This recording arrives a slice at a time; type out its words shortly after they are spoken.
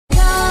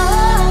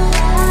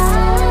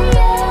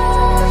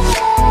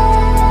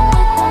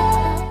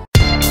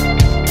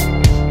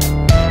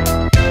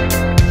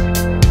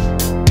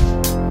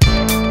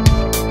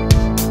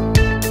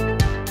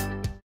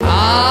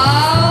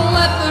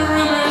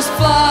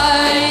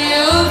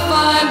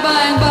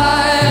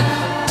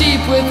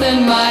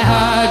my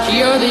heart,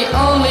 you're the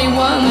only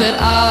one that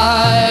I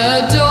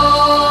adore.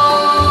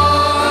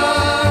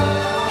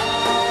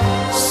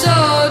 So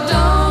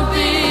don't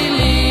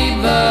believe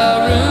the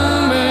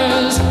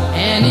rumors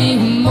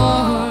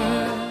anymore.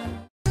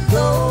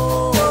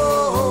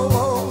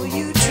 Oh,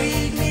 you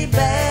treat me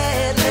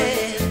badly,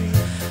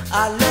 I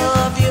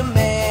love you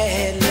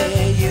madly,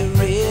 you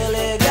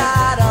really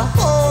got a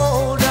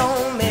hold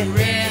on me.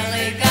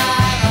 Really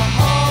got a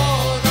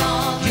hold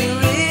on me. You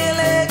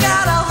really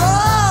got a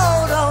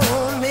hold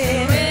on me.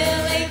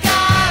 Really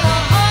got a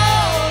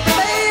hold on me.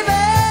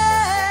 Baby.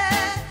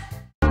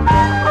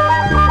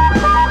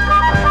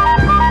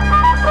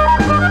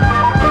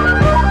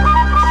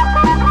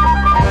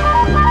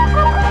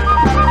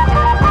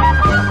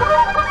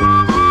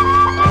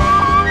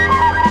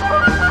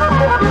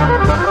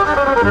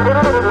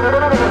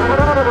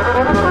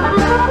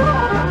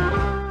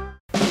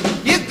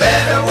 You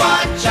better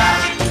watch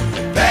out,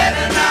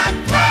 better not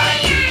cry.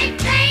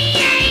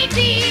 KHJ,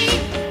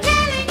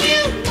 telling you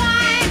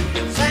why.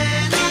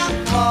 Santa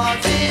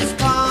Claus is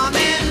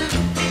coming.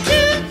 To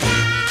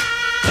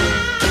town.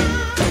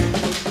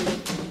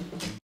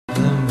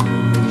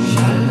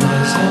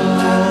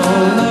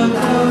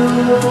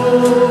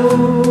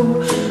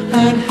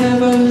 And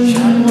heaven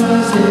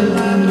was in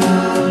her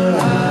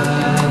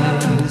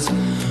eyes.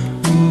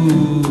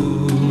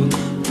 Ooh,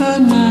 the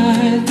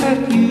night that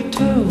you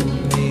told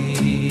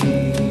me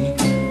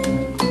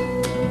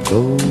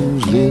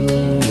those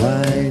little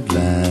white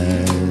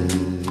lies.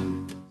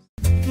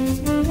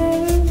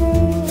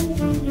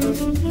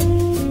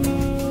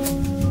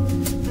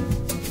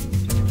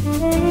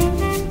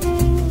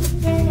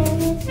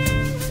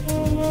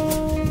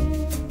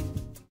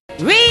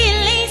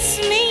 Release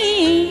me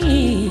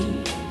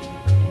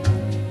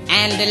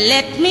and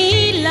let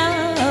me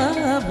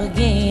love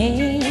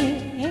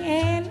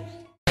again.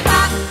 Ba,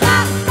 ba,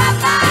 ba,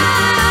 ba.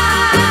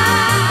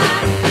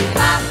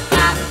 Ba,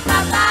 ba, ba,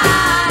 ba.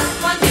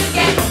 Once you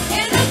get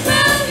in the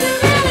groove, you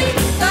really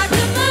start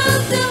to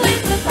move to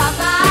it, ba,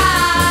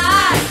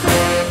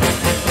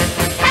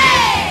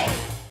 hey!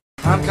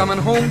 I'm coming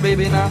home,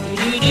 baby, now.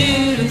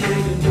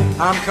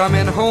 I'm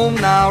coming home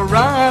now,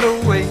 right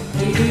away.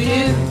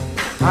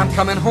 I'm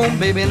coming home,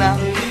 baby, now.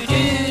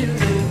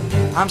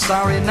 I'm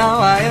sorry now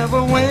I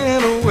ever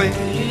went away.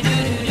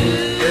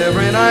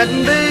 Every night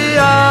and day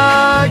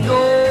I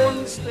go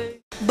and stay.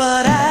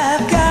 But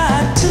I've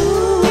got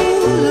two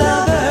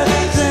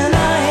lovers and I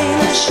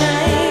ain't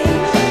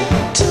ashamed.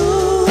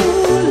 Two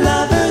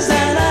lovers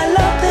and I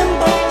love them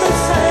both the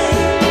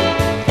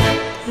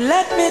same.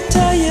 Let me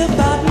tell you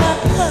about my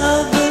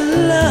other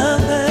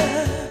lover.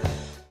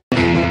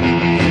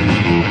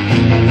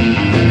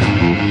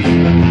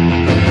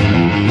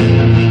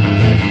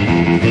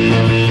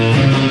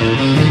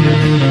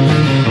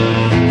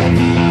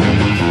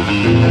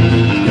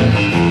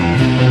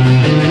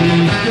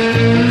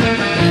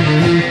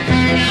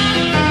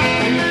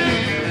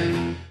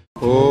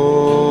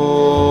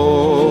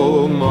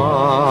 Oh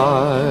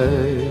my,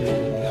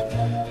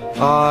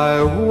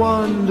 I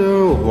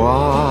wonder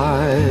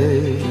why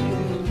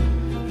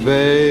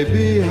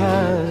baby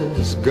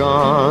has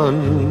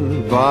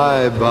gone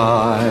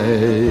bye-bye.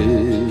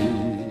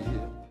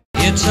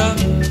 It's up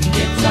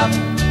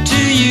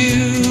to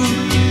you,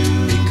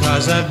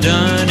 because I've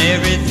done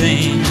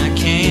everything I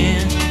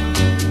can.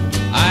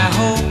 I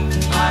hope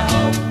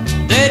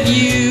that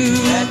you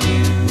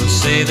will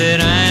say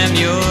that I'm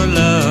your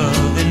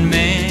loving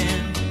man.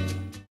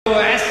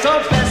 Eso,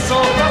 beso,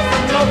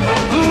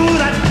 ooh,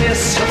 that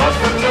kiss.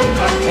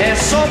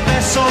 Eso,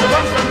 beso,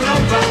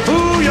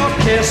 ooh, your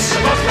kiss.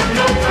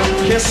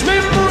 Kiss me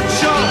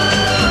mucho,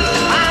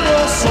 and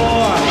we'll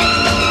soar,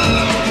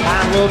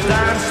 and we'll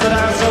dance the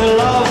dance of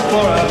love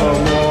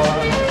forevermore.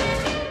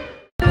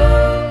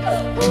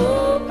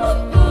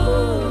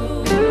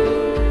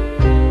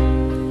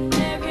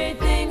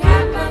 Everything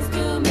happens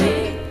to me.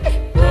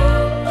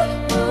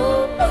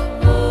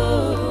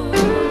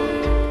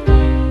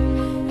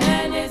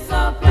 And it's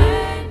so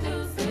plain to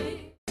see.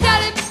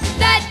 Tell him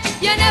that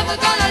you're never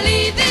gonna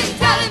leave him.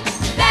 Tell him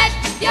that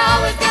you're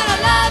always gonna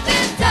love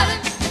him. Tell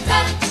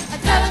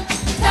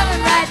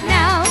him right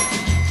now.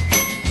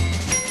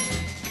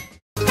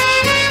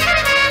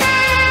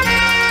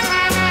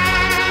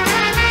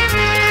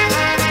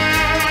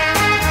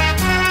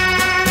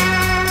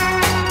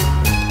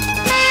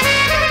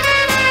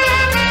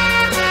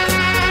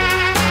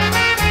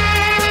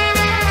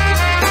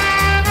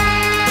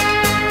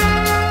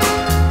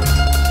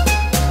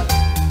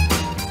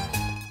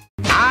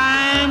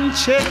 I'm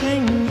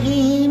checking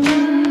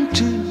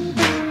into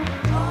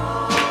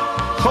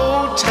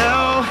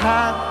Hotel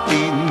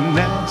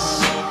Happiness.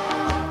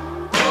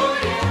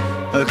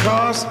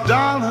 'Cause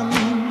darling,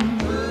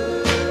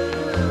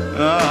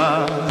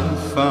 I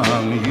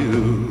found you.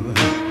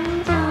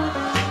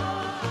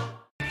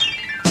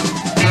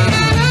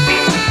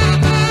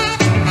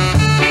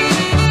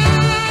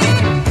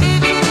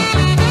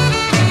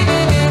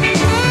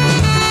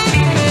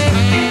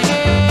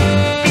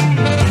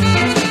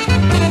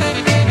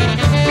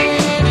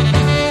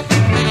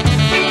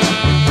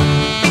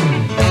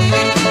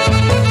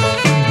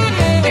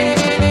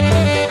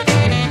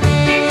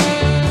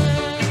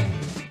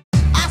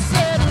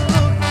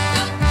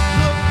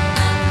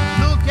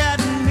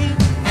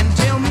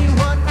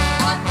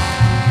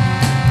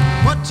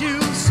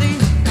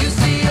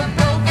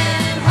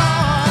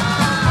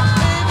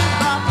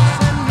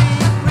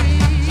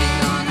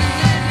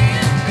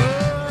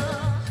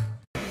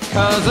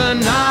 'cause a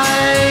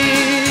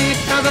night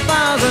has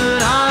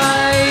 1,000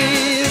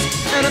 eyes,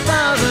 and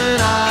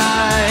 1,000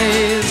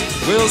 eyes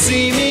will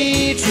see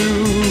me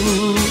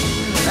true.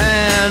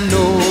 And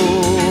no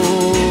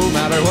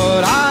matter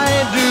what I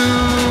do,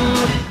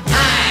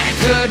 I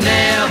could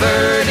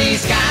never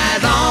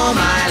disguise all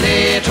my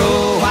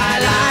little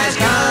white lies,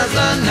 'cause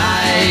the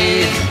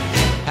night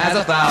has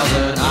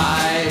 1,000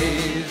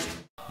 eyes.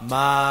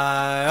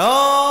 My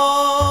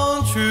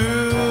own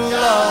true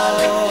love,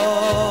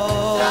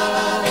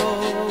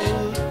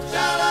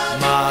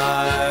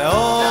 my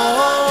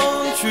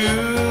own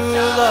true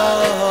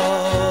love.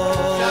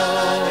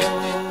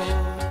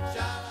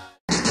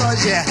 Oh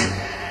yeah,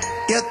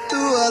 you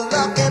threw a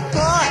lucky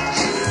punch,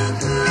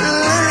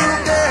 little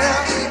girl.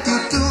 You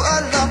threw a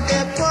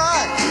lucky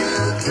punch.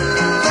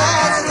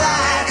 That's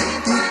right,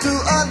 you threw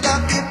a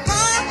lucky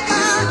punch.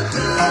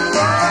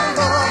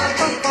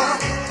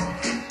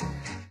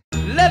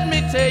 Let me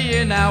tell you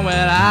now,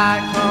 when I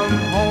come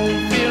home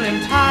feeling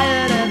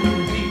tired and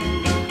weak,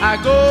 I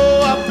go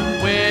up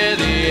where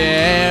the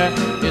air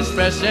is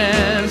fresh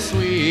and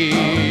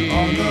sweet.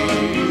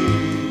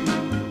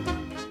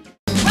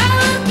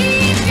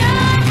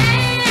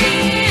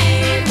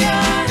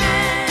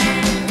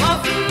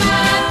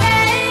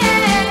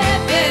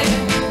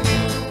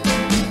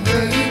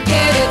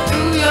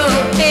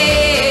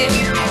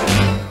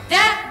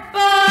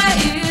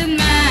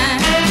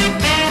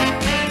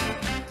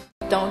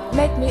 Don't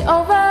make me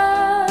over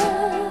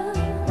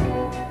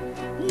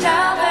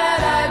now that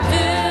I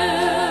do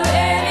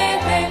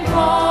anything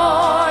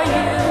for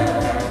you.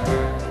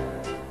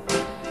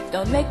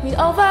 Don't make me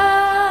over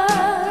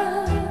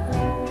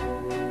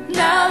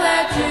now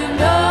that you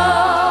know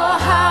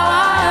how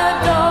I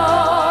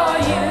adore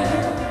you.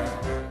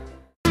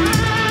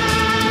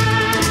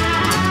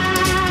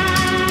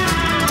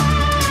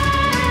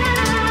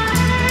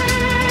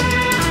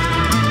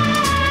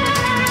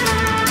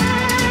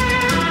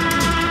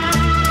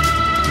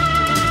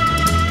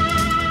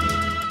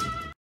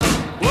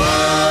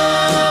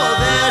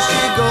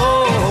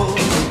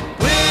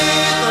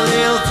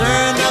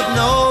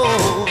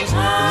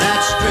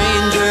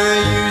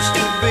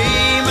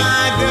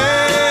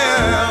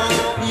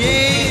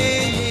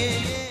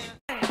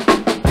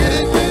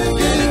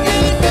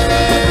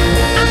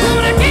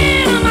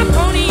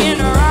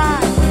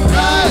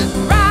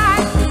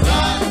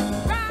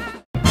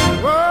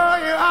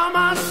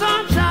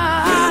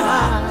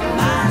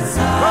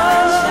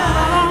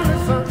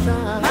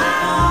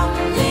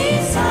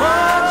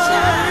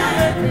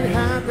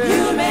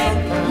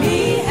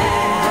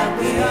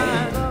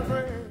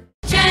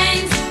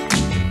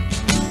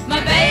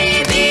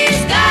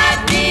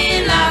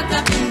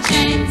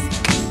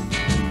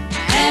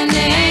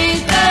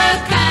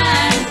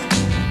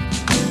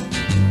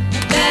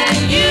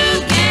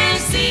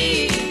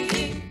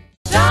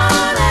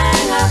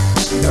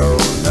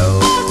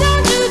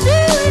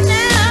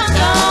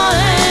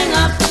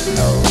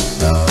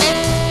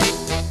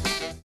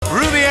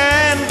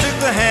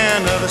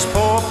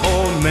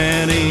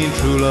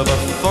 Of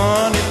a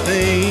funny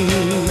thing.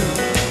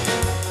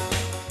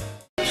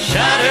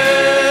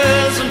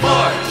 Shadows and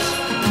boards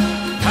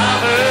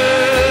cover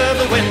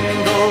the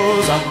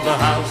windows of the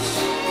house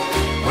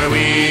where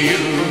we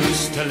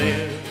used to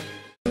live.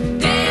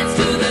 Dance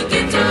to the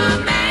guitar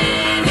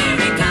man, here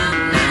we come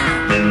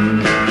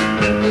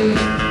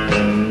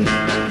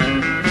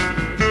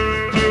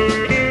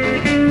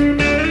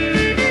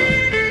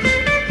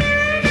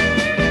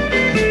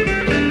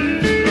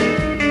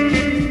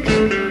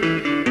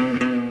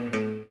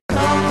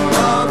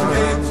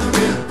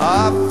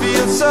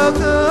So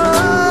good,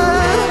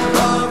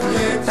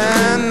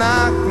 and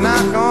knock,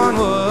 knock on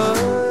wood.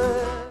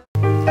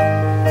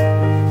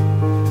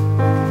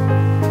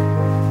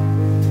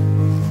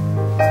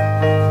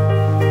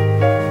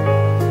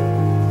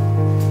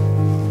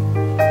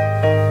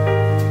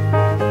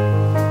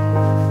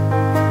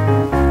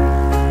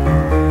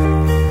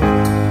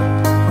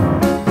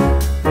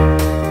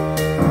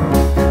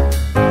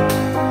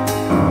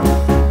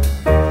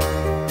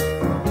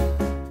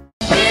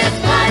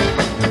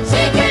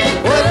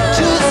 What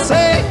you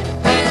say?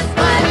 Here's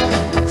what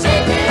she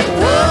can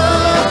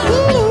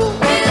do.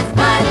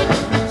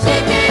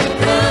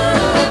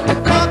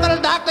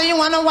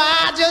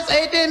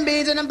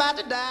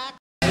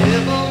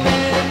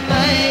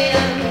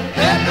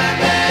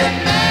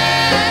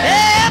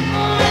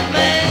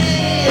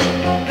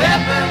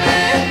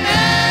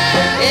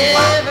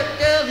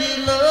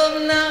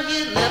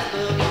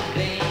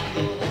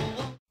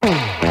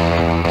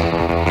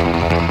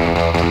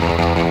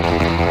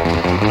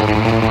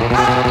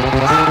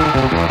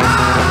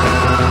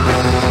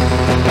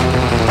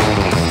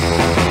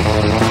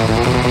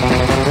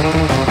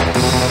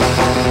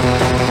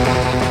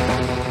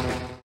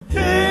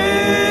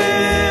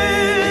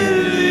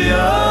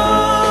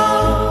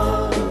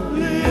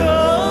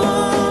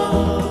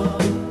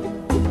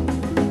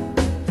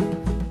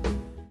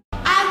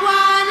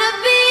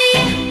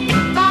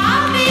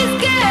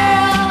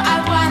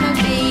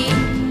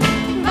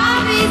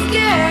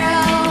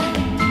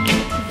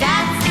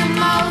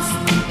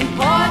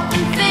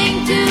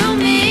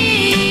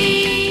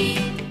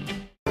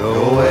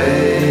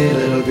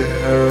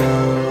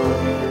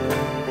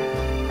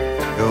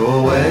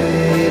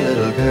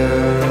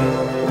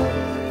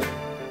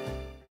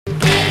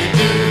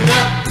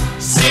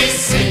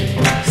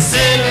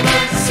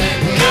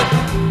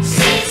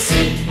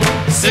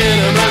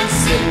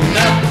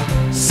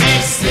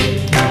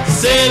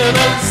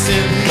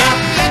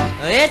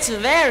 It's a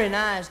very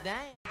nice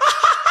dance.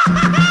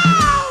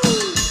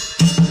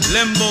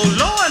 Limbo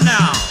lower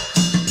now.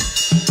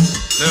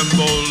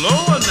 Limbo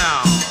lower.